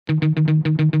Fellow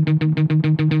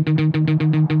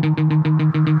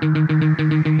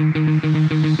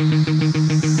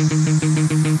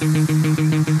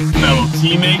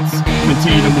teammates,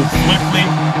 continue to move swiftly.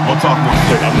 We'll talk more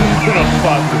soon. I'm going to put on the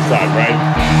positive side, right?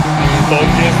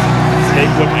 Focus, take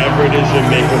whatever it is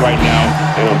you're making right now,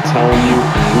 and I'm telling you,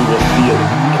 we will see a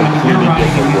completely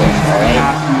different world, all right?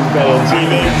 Fellow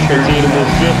teammates, continue to move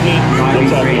swiftly.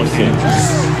 We'll talk more soon.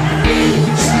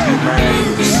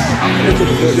 Come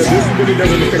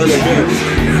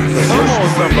on,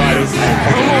 somebody.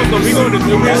 Come on, so we're going to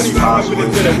do really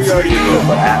confident that we already do.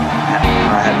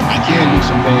 I can do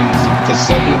some things to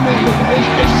supplement what the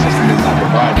education system is not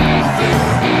providing.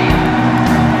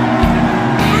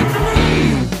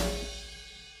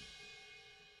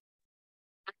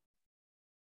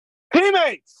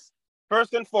 Teammates,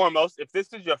 first and foremost, if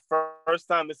this is your first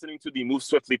time listening to the Move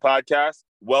Swiftly podcast,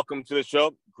 welcome to the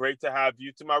show. Great to have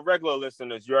you. To my regular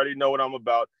listeners, you already know what I'm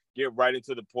about. Get right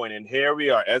into the point. And here we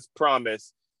are, as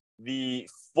promised, the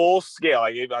full scale.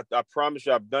 I promise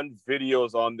you, I've done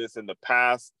videos on this in the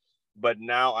past, but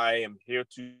now I am here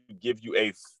to give you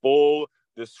a full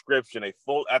description, a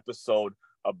full episode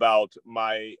about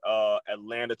my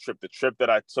Atlanta trip, the trip that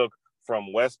I took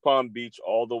from West Palm Beach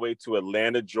all the way to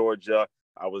Atlanta, Georgia.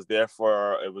 I was there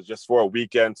it was just for a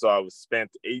weekend. So I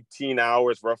spent 18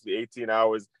 hours, roughly 18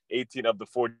 hours, 18 of the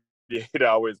 48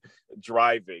 hours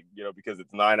driving, because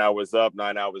it's 9 hours up,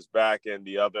 9 hours back, and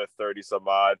the other 30 some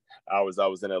odd hours I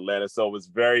was in Atlanta. So it was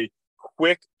very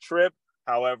quick trip.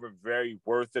 However, very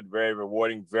worth it, very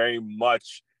rewarding, very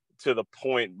much to the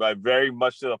point,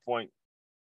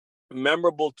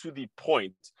 memorable to the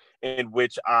point in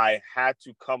which I had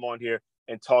to come on here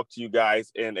and talk to you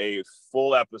guys in a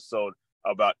full episode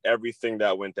about everything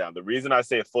that went down. The reason I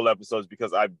say a full episode is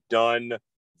because I've done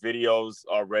videos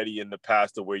already in the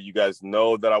past to where you guys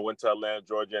know that I went to Atlanta,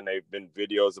 Georgia, and they've been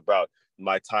videos about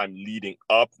my time leading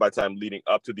up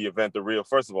to the event.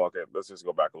 First of all, okay, let's just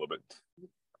go back a little bit.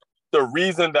 The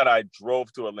reason that I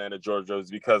drove to Atlanta, Georgia is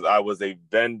because I was a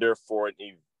vendor for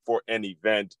an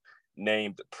event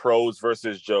named Pros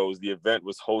versus Joes. The event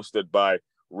was hosted by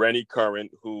Rennie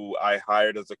Current, who I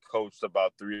hired as a coach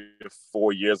about 3 to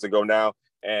 4 years ago now.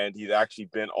 And he's actually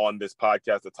been on this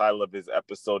podcast. The title of his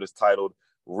episode is titled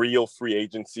Real Free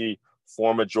Agency.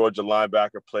 Former Georgia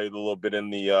linebacker, played a little bit in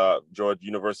the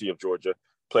University of Georgia,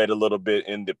 played a little bit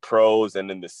in the pros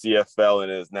and in the CFL,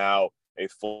 and is now a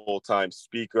full-time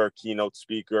speaker, keynote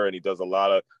speaker, and he does a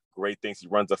lot of great things. He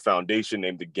runs a foundation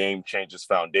named the Game Changers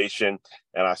Foundation.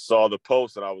 And I saw the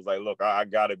post and I was like, look, I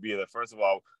got to be there. First of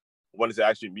all, I wanted to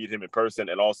actually meet him in person.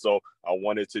 And also I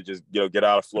wanted to just, get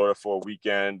out of Florida for a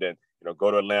weekend and,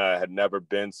 go to Atlanta. I had never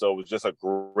been. So it was just a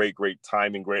great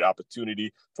timing, great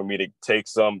opportunity for me to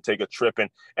take a trip.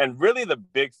 And really the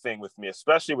big thing with me,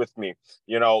 especially with me,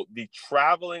 the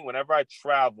traveling, whenever I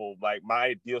travel, like my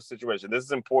ideal situation, this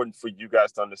is important for you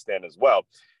guys to understand as well,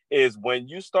 is when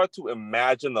you start to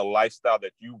imagine the lifestyle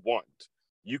that you want,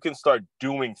 you can start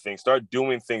doing things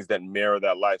that mirror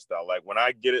that lifestyle. Like when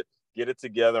I get it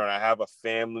together and I have a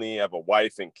family, I have a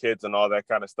wife and kids and all that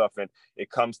kind of stuff, and it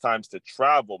comes times to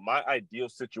travel, my ideal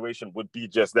situation would be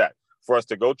just that, for us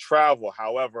to go travel.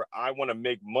 However, I want to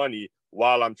make money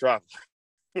while I'm traveling.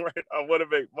 Right? I want to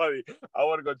make money. I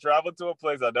want to go travel to a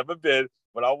place I've never been,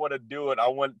 but I want to do it. I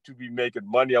want to be making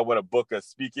money. I want to book a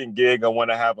speaking gig. I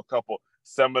want to have a couple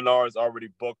seminars already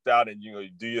booked out and, you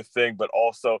do your thing, but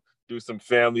also do some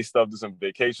family stuff, do some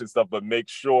vacation stuff, but make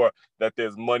sure that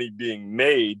there's money being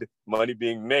made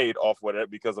off whatever,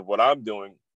 because of what I'm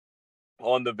doing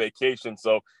on the vacation.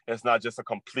 So it's not just a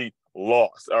complete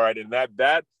loss. All right. And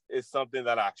that is something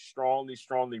that I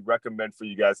strongly recommend for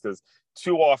you guys, because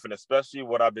too often, especially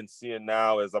what I've been seeing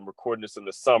now as I'm recording this in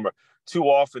the summer, too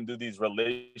often do these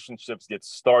relationships get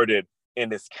started in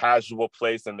this casual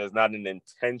place and there's not an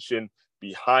intention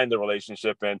behind the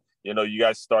relationship. And, you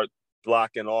guys start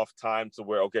blocking off time to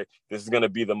where, okay, this is going to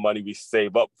be the money we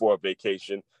save up for a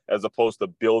vacation, as opposed to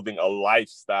building a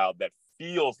lifestyle that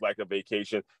feels like a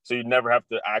vacation. So you never have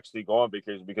to actually go on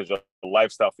vacation because your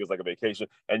lifestyle feels like a vacation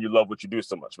and you love what you do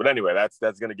so much. But anyway,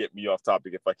 that's going to get me off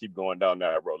topic if I keep going down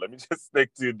that road. Let me just stick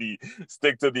to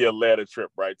the Atlanta trip,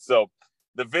 right? So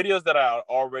the videos that I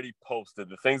already posted,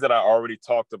 the things that I already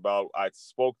talked about, I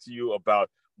spoke to you about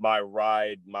my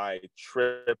ride, my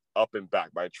trip up and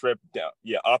back,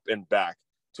 up and back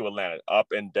to Atlanta, up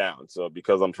and down. So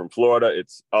because I'm from Florida,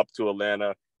 it's up to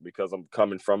Atlanta. Because I'm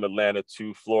coming from Atlanta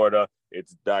to Florida,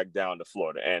 it's back down to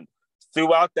Florida. And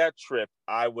throughout that trip,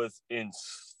 I was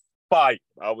inspired.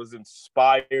 I was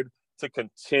inspired to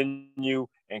continue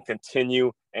to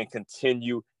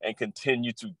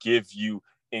give you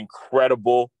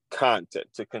incredible content,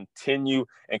 to continue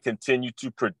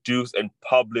to produce and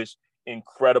publish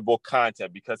incredible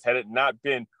content. Because had it not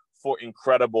been for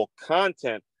incredible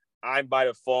content, I might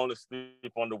have fallen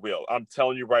asleep on the wheel. I'm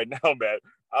telling you right now, man.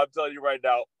 I'm telling you right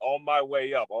now, on my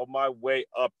way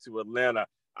up to Atlanta,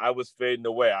 I was fading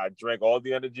away. I drank all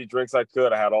the energy drinks I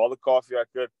could. I had all the coffee I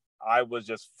could. I was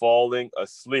just falling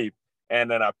asleep. And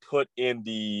then I put in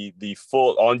the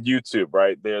full on YouTube,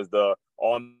 right? There's the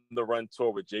On the Run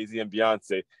tour with Jay-Z and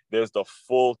Beyonce. There's the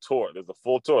full tour. There's the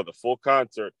full tour, the full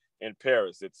concert in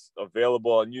Paris. It's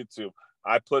available on YouTube.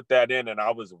 I put that in and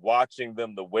I was watching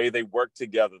them, the way they worked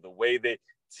together, the way they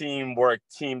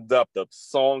teamed up, the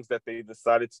songs that they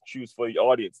decided to choose for the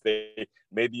audience. They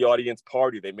made the audience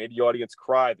party. They made the audience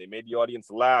cry. They made the audience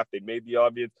laugh. They made the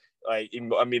audience,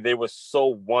 they were so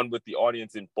one with the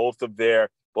audience in both of their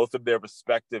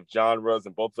respective genres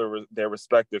and both of their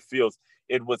respective fields.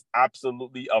 It was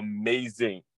absolutely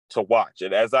amazing to watch.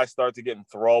 And as I started to get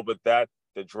enthralled with that,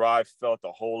 the drive felt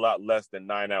a whole lot less than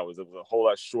 9 hours. It was a whole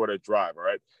lot shorter drive, all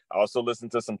right? I also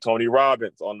listened to some Tony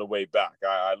Robbins on the way back.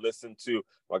 I listened to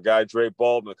my guy Dre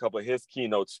Baldwin, a couple of his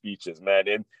keynote speeches,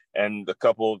 man, and a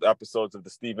couple of episodes of the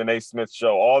Stephen A. Smith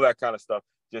show, all that kind of stuff.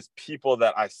 Just people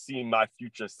that I see my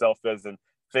future self as and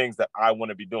things that I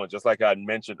want to be doing. Just like I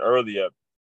mentioned earlier,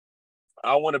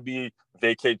 I want to be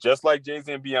just like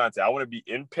Jay-Z and Beyonce. I want to be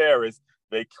in Paris,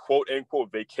 quote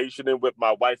unquote, vacationing with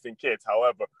my wife and kids.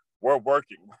 However, we're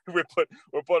working. We're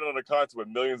putting on a concert with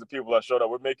millions of people that showed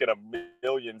up. We're making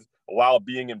millions while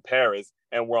being in Paris,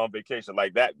 and we're on vacation.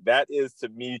 Like that. That is to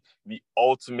me the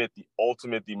ultimate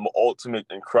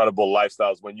incredible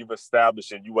lifestyles when you've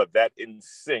established and you are that in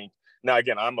sync. Now,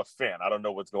 again, I'm a fan. I don't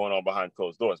know what's going on behind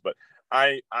closed doors, but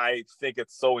I think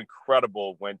it's so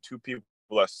incredible when two people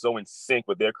are so in sync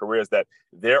with their careers that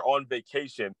they're on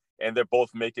vacation and they're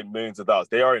both making millions of dollars.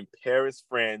 They are in Paris,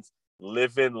 France,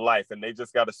 living life, and they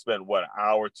just got to spend an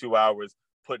hour, 2 hours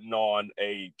putting on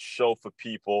a show for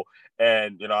people.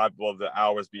 And the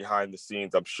hours behind the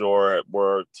scenes, I'm sure,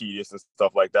 were tedious and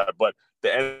stuff like that. But at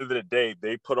the end of the day,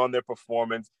 they put on their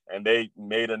performance and they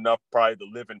made enough probably to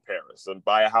live in Paris and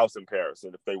buy a house in Paris.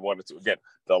 And if they wanted to, again,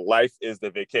 the life is the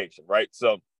vacation, right?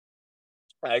 So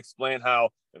I explained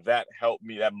how that helped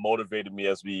me, that motivated me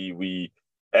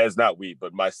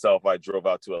but myself, I drove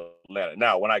out to Atlanta.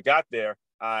 Now, when I got there,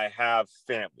 I have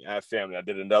family. I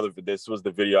did this was the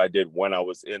video I did when I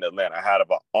was in Atlanta. I have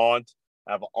an aunt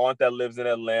that lives in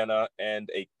Atlanta and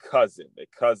a cousin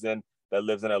that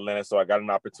lives in Atlanta. So I got an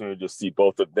opportunity to see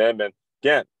both of them. And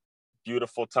again,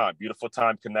 beautiful time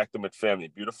connecting with family,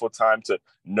 beautiful time to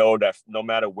know that no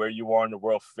matter where you are in the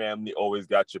world, family always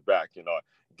got your back.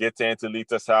 Get to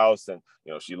Angelita's house and,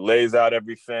 she lays out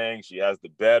everything. She has the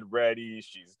bed ready.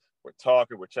 We're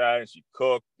talking, we're chatting. She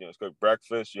cooked, she cooked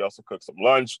breakfast. She also cooked some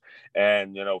lunch.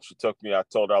 And, she took me, I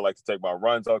told her I like to take my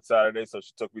runs on Saturday. So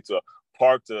she took me to a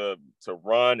park to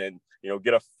run and,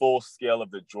 get a full scale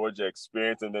of the Georgia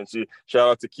experience. And then shout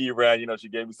out to Keyran, she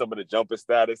gave me some of the Jumper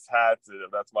Status hats.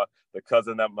 That's the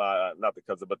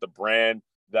brand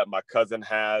that my cousin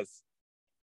has.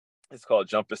 It's called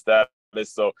Jumper Status.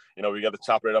 So, we got to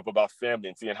chop it up about family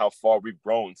and seeing how far we've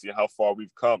grown, seeing how far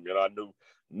we've come. I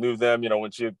knew them,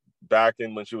 when she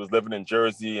was living in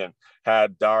Jersey, and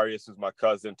had Darius, who's my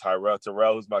cousin, Terrell,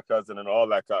 who's my cousin, and all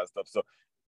that kind of stuff. So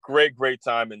great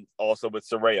time. And also with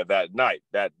Soraya that night,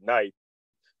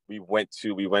 we went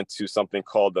to something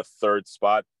called the Third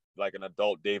Spot, like an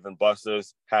adult Dave and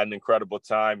Buster's, had an incredible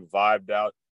time, vibed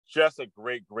out, just a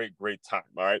great time.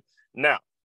 All right. Now,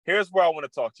 here's where I want to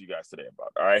talk to you guys today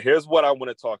about. All right. Here's what I want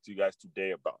to talk to you guys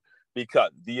today about.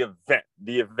 Because the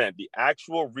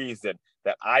actual reason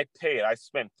that I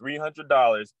spent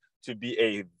 $300 to be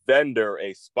a vendor,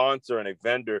 a sponsor, and a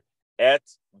vendor at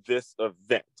this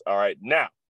event. All right. Now,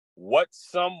 what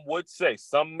some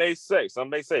may say,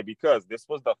 because this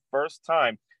was the first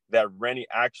time that Rennie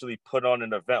actually put on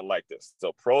an event like this.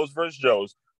 So Pros vs.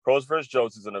 Joes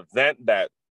is an event that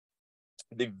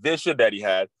the vision that he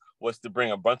had was to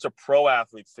bring a bunch of pro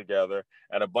athletes together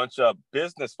and a bunch of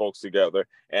business folks together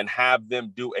and have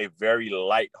them do a very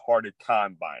light-hearted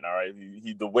combine. All right.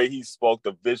 The way he spoke,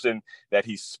 the vision that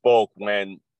he spoke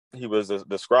when he was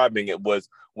describing it was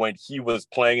when he was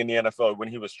playing in the NFL, when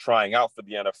he was trying out for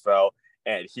the NFL,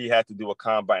 and he had to do a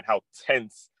combine, how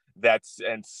tense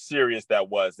and serious that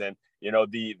was. And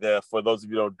for those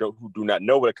of you who do not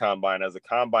know what a combine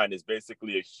is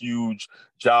basically a huge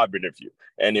job interview.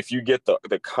 And if you get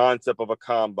the concept of a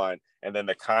combine and then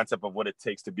the concept of what it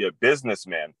takes to be a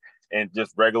businessman and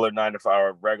just regular 9 to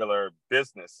 5 regular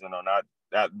business, not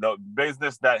no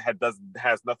business that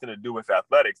has nothing to do with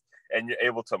athletics, and you're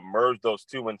able to merge those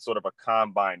two in sort of a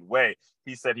combined way.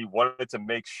 He said he wanted to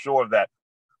make sure that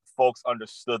folks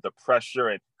understood the pressure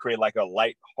and create like a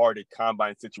light-hearted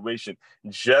combine situation,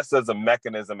 just as a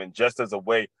mechanism and just as a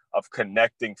way of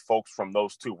connecting folks from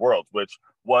those two worlds, which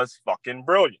was fucking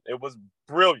brilliant. It was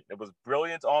brilliant. It was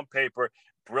brilliant on paper,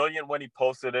 brilliant when he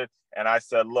posted it. And I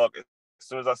said, look, as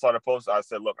soon as I saw the post, I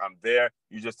said, look, I'm there.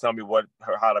 You just tell me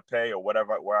how to pay or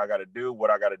whatever, where I got to do,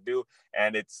 what I got to do.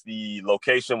 And it's the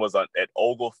location was at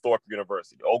Oglethorpe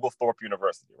University,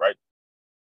 right?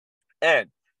 And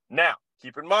now,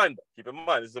 keep in mind,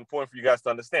 this is important for you guys to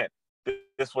understand.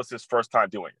 This was his first time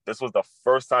doing it. This was the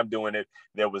first time doing it.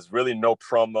 There was really no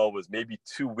promo. It was maybe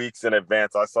 2 weeks in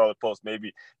advance. I saw the post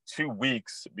maybe 2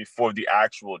 weeks before the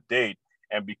actual date.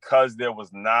 And because there was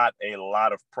not a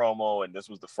lot of promo, and this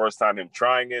was the first time him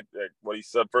trying it, what he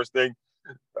said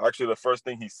the first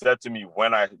thing he said to me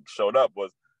when I showed up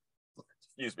was,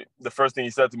 the first thing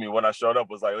he said to me when I showed up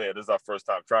was like, yeah, this is our first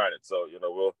time trying it. So,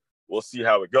 we'll see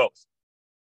how it goes.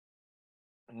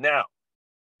 Now,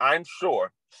 I'm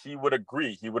sure he would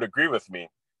agree. He would agree with me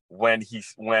when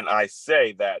I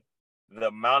say that the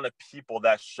amount of people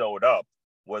that showed up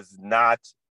was not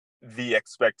the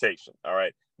expectation. All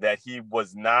right, that he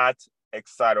was not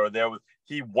excited, or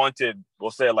he wanted.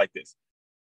 We'll say it like this: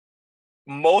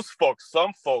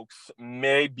 some folks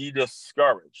may be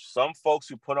discouraged. Some folks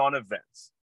who put on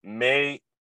events most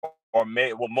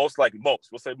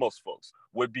folks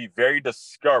would be very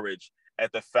discouraged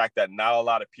at the fact that not a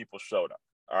lot of people showed up.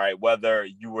 All right, whether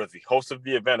you were the host of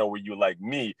the event or were you like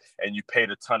me and you paid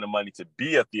a ton of money to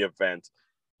be at the event,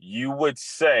 you would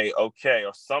say, okay,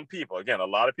 or some people, again, a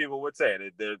lot of people would say,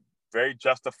 and they're very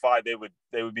justified. They would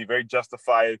be very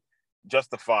justified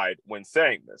when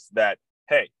saying this, that,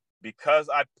 hey, because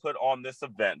I put on this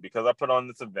event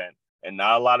and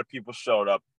not a lot of people showed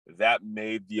up, that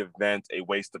made the event a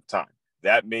waste of time.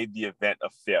 That made the event a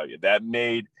failure. That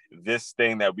made this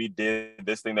thing that we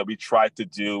tried to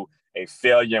do a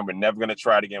failure, and we're never going to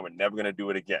try it again. We're never going to do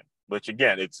it again. Which,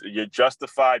 again, you're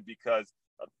justified because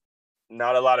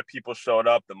not a lot of people showed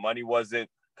up. The money wasn't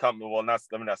coming. Well, let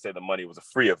me not say the money was a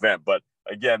free event, but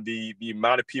again, the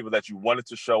amount of people that you wanted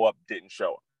to show up didn't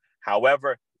show up.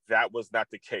 However, that was not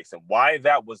the case. And why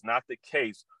that was not the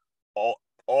case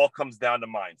all comes down to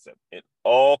mindset. It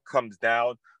all comes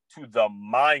down to the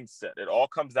mindset. It all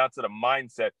comes down to the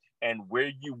mindset and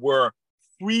where you were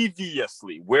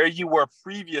previously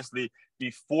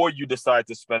before you decide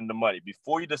to spend the money,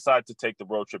 before you decide to take the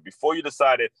road trip, before you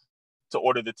decided to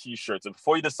order the t-shirts, and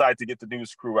before you decide to get the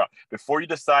news crew out, before you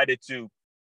decided to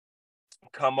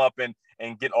come up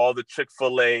and get all the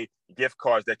Chick-fil-A gift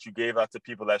cards that you gave out to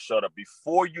people that showed up,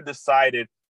 before you decided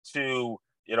to,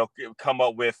 come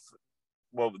up with,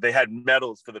 well, they had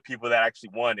medals for the people that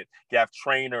actually won it. You have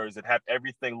trainers and have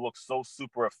everything look so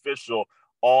super official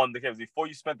on the campus. Before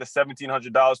you spent the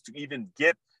 $1,700 to even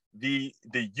get the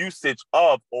usage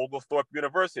of Oglethorpe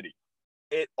University,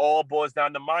 it all boils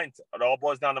down to mindset. It all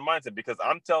boils down to mindset, because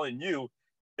I'm telling you,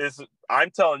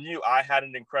 I had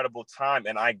an incredible time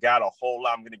and I got a whole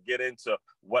lot. I'm going to get into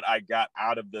what I got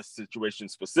out of this situation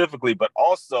specifically, but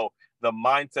also the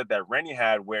mindset that Rennie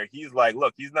had, where he's like,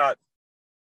 look, he's not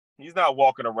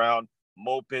walking around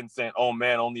moping saying, oh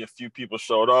man, only a few people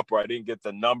showed up, or I didn't get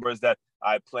the numbers that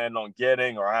I planned on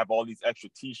getting, or I have all these extra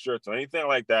t-shirts or anything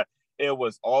like that. It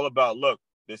was all about, look,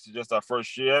 this is just our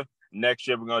first year. Next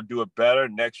year, we're going to do it better.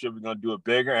 Next year, we're going to do it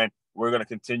bigger. And we're going to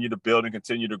continue to build and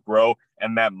continue to grow.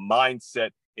 And that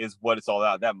mindset is what it's all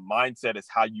about. That mindset is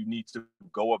how you need to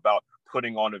go about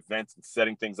putting on events and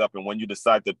setting things up. And when you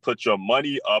decide to put your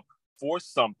money up for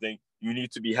something, you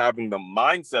need to be having the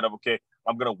mindset of, okay,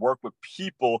 I'm going to work with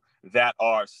people that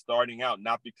are starting out,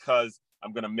 not because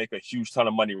I'm going to make a huge ton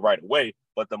of money right away,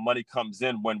 but the money comes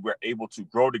in when we're able to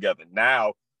grow together.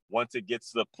 Now, once it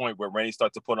gets to the point where Rennie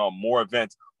starts to put on more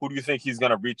events, who do you think he's going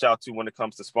to reach out to when it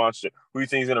comes to sponsorship? Who do you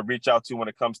think he's going to reach out to when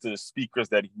it comes to the speakers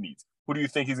that he needs? Who do you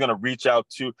think he's going to reach out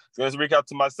to? He's going to reach out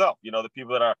to myself, the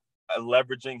people that are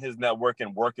leveraging his network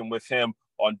and working with him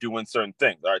on doing certain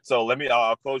things. All right, so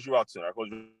I'll close you out soon.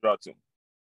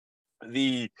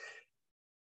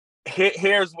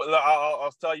 Here's what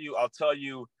I'll tell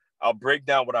you. I'll break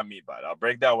down what I mean by it. I'll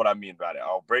break down what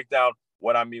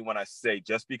I mean when I say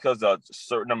just because a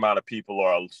certain amount of people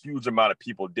or a huge amount of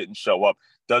people didn't show up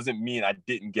doesn't mean I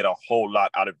didn't get a whole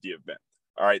lot out of the event.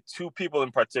 All right, 2 people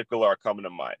in particular are coming to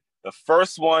mind. The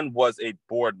first one was a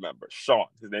board member, Sean.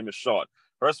 His name is Sean.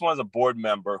 First one is a board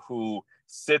member who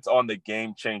sits on the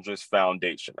Game Changers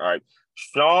Foundation. All right,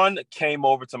 Sean came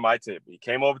over to my table. He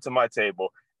came over to my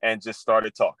table and just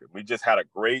started talking. We just had a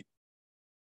great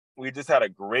we just had a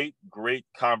great, great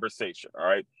conversation. All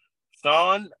right.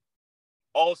 Sean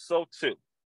also, too,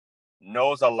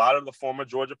 knows a lot of the former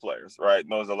Georgia players, right?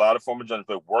 Knows a lot of former Georgia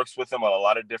players, works with him on a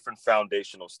lot of different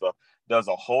foundational stuff, does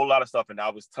a whole lot of stuff. And I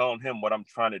was telling him what I'm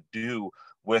trying to do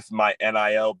with my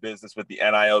NIL business, with the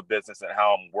NIL business, and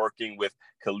how I'm working with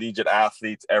collegiate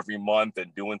athletes every month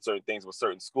and doing certain things with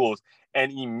certain schools.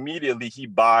 And immediately he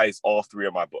buys all three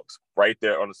of my books right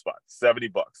there on the spot,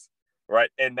 $70. Right.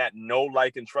 And that know,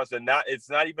 like, and trust. And not, it's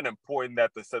not even important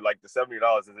that the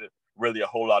 $70 isn't really a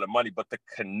whole lot of money, but the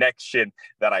connection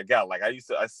that I got. Like, I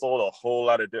sold a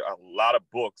lot of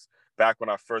books back when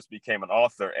I first became an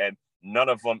author, and none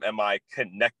of them am I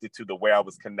connected to the way I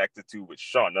was connected to with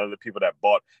Sean. None of the people that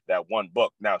bought that one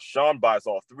book. Now Sean buys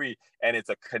all three, and it's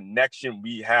a connection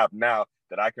we have now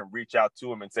that I can reach out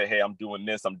to him and say, hey, I'm doing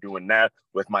this, I'm doing that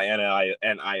with my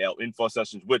NIL info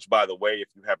sessions, which, by the way, if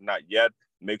you have not yet,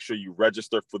 make sure you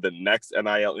register for the next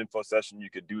NIL info session. You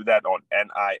could do that on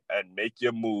NI and Make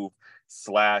Your Move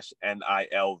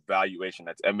 /NIL valuation.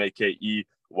 That's MAKEYAMOVE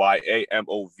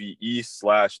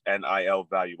 /NIL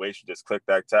valuation. Just click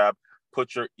that tab,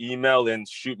 put your email in,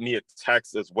 shoot me a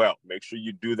text as well. Make sure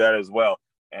you do that as well.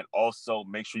 And also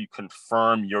make sure you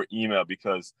confirm your email,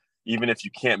 because even if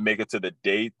you can't make it to the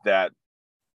date that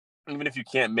even if you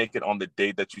can't make it on the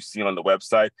date that you see on the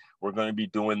website, we're going to be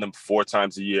doing them 4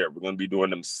 times a year. We're going to be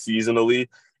doing them seasonally,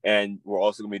 and we're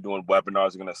also going to be doing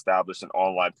webinars. We're going to establish an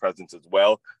online presence as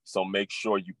well. So make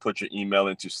sure you put your email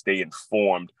in to stay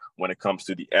informed when it comes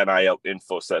to the NIL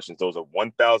info sessions. Those are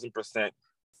 1,000%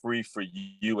 free for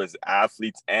you as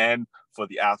athletes and for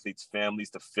the athletes'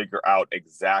 families to figure out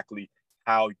exactly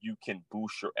how you can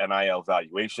boost your NIL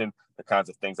valuation, the kinds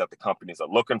of things that the companies are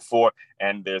looking for.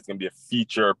 And there's going to be a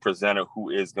feature presenter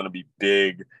who is going to be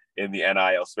big in the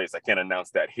NIL space. I can't announce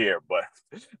that here, but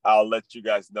I'll let you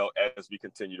guys know as we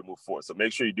continue to move forward. So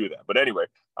make sure you do that. But anyway,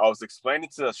 I was explaining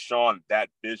to Sean that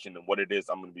vision and what it is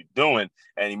I'm going to be doing.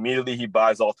 And immediately he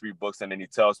buys all 3 books, and then he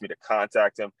tells me to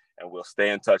contact him, and we'll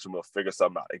stay in touch and we'll figure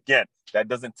something out. Again, that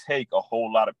doesn't take a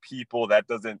whole lot of people. That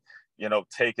doesn't,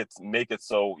 make it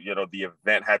so, the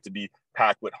event had to be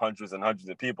packed with hundreds and hundreds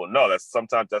of people. No,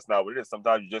 sometimes that's not what it is.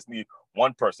 Sometimes you just need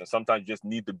one person. Sometimes you just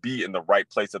need to be in the right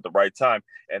place at the right time.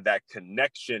 And that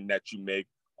connection that you make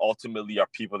ultimately are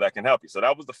people that can help you. So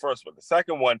that was the first one. The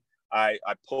second one, I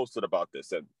posted about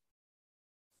this, and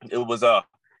it's a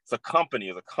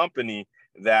company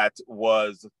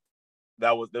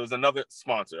there was another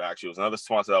sponsor. Actually, it was another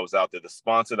sponsor that was out there. The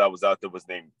sponsor that was out there was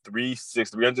named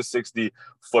 360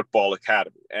 Football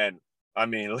Academy. And I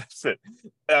mean, listen,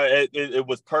 it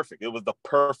was perfect. It was the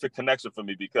perfect connection for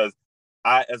me, because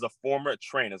I, as a former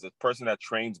trainer, as a person that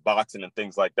trains boxing and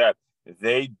things like that,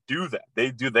 they do that.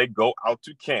 They go out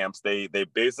to camps. They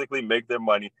basically make their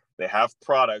money. They have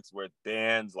products where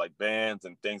bands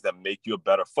and things that make you a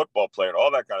better football player and all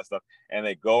that kind of stuff. And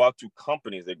they go out to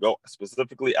companies. They go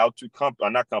specifically out to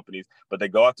not companies, but they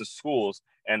go out to schools,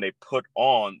 and they put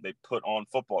on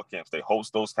football camps. They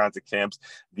host those kinds of camps.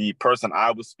 The person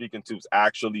I was speaking to has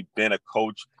actually been a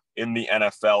coach in the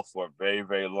NFL for a very,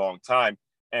 very long time,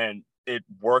 and it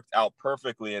worked out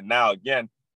perfectly. And now, again,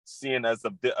 seeing as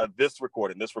this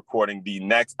recording, the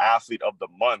next athlete of the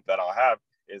month that I'll have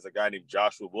is a guy named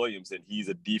Joshua Williams, and he's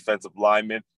a defensive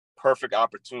lineman. Perfect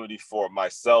opportunity for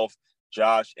myself,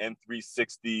 Josh, and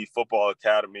 360 Football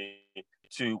Academy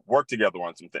to work together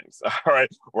on some things. All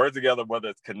right. Work together, whether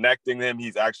it's connecting him.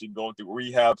 He's actually going through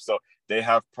rehab. So they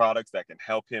have products that can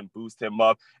help him, boost him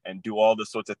up, and do all the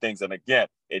sorts of things. And again,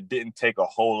 it didn't take a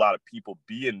whole lot of people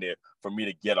being there for me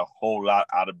to get a whole lot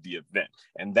out of the event.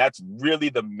 And that's really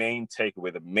the main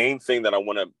takeaway. The main thing that I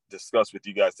want to discuss with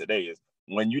you guys today is,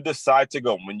 when you decide to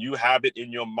go, when you have it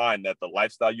in your mind that the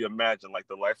lifestyle you imagine, like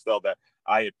the lifestyle that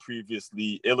I had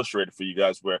previously illustrated for you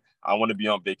guys, where I want to be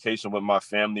on vacation with my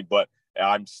family, but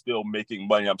I'm still making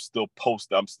money. I'm still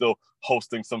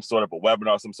hosting some sort of a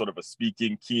webinar, some sort of a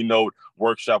speaking keynote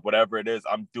workshop, whatever it is.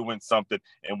 I'm doing something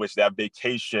in which that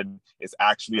vacation is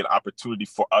actually an opportunity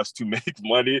for us to make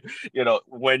money.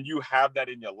 When you have that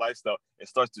in your lifestyle, it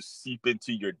starts to seep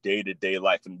into your day-to-day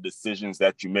life and the decisions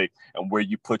that you make and where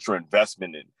you put your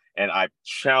investment in. And I'll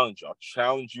challenge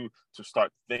you to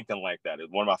start thinking like that. It's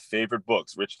one of my favorite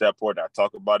books, Rich Dad Poor Dad. I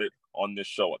talk about it on this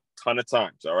show a ton of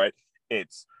times. All right.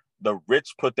 It's the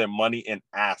rich put their money in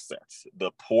assets. The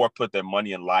poor put their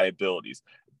money in liabilities.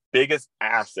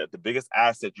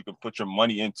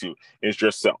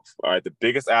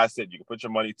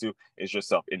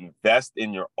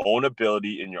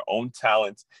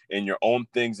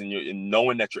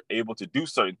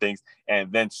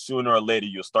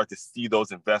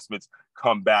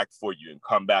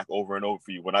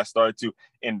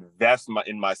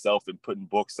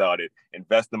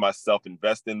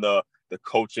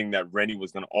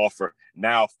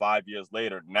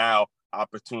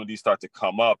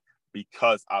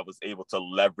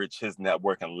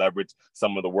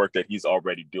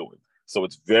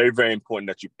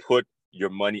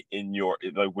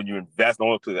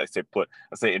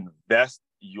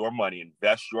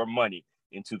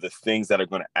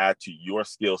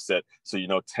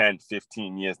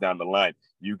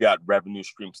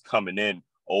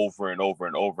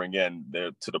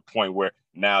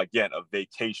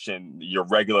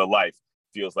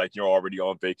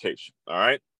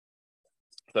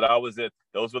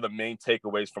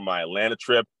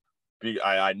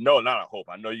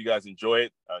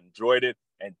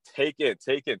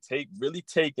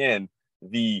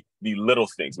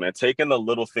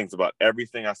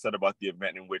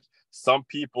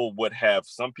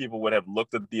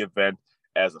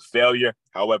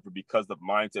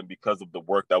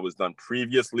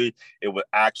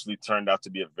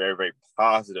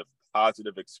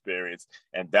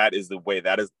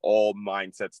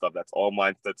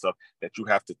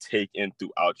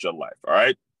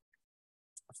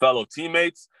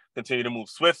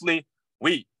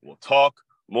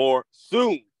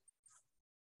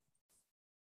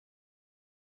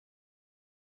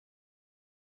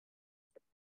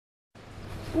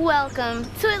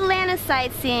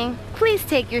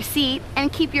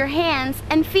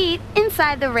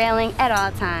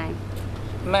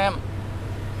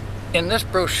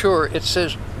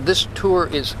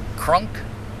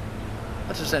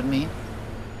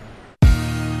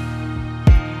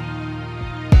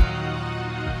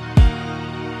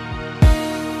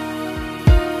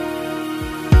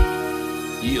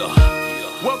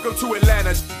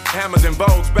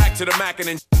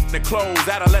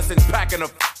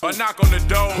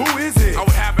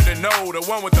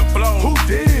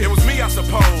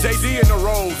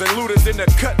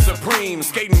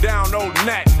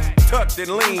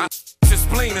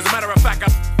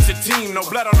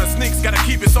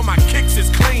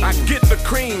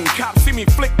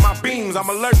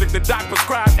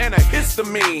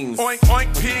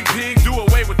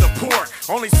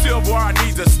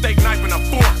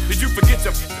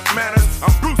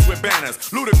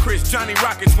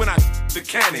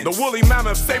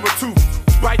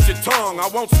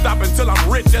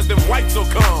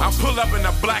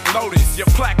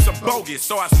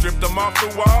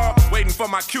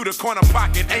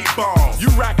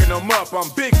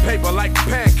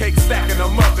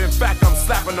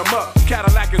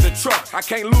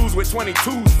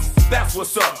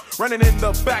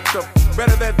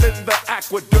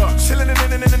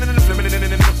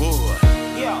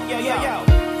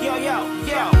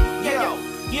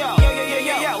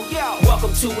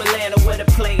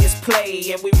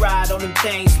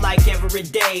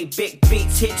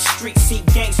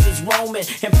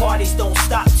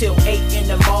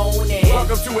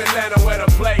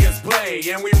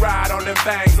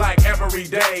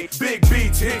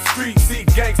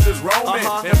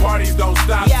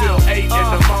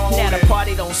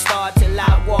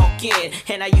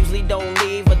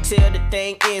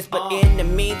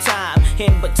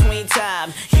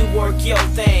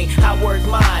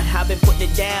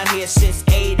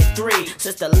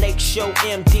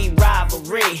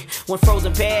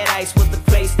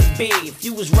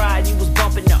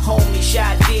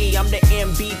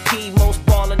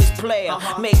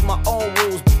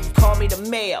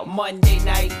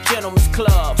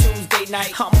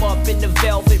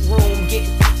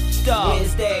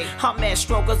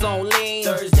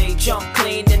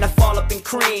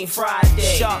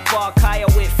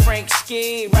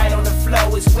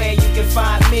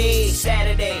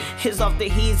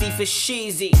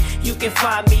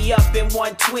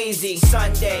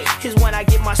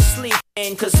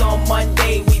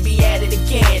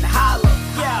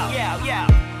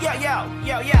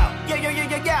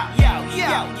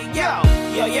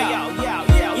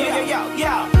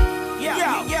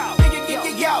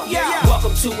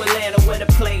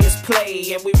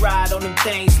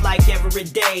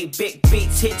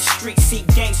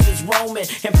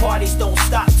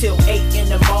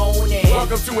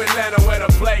 Welcome to Atlanta where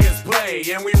the players play,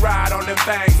 and we ride on them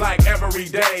things like every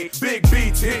day. Big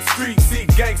beats hit streets, see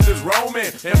gangsters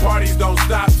roaming, and parties don't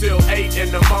stop till 8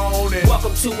 in the morning.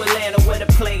 Welcome to Atlanta where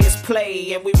the players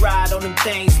play, and we ride on them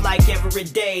things like every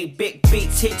day. Big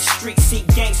beats hit streets, see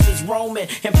gangsters roaming,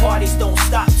 and parties don't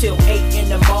stop till 8 in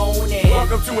the morning.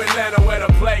 Welcome to Atlanta where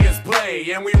the players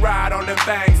play, and we ride on them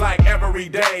things like every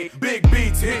day. Big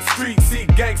beats hit streets, see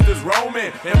gangsters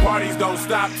roaming, and parties don't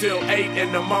stop till 8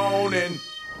 in the morning.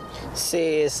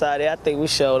 See, Sadi, I think we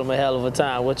showed them a hell of a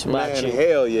time. What about Man, you?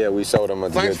 hell yeah, we showed them a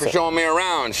good time. Thanks for showing me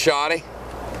around, shawty.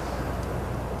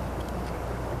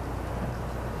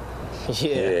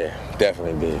 Yeah. Yeah,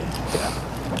 definitely did. Yeah.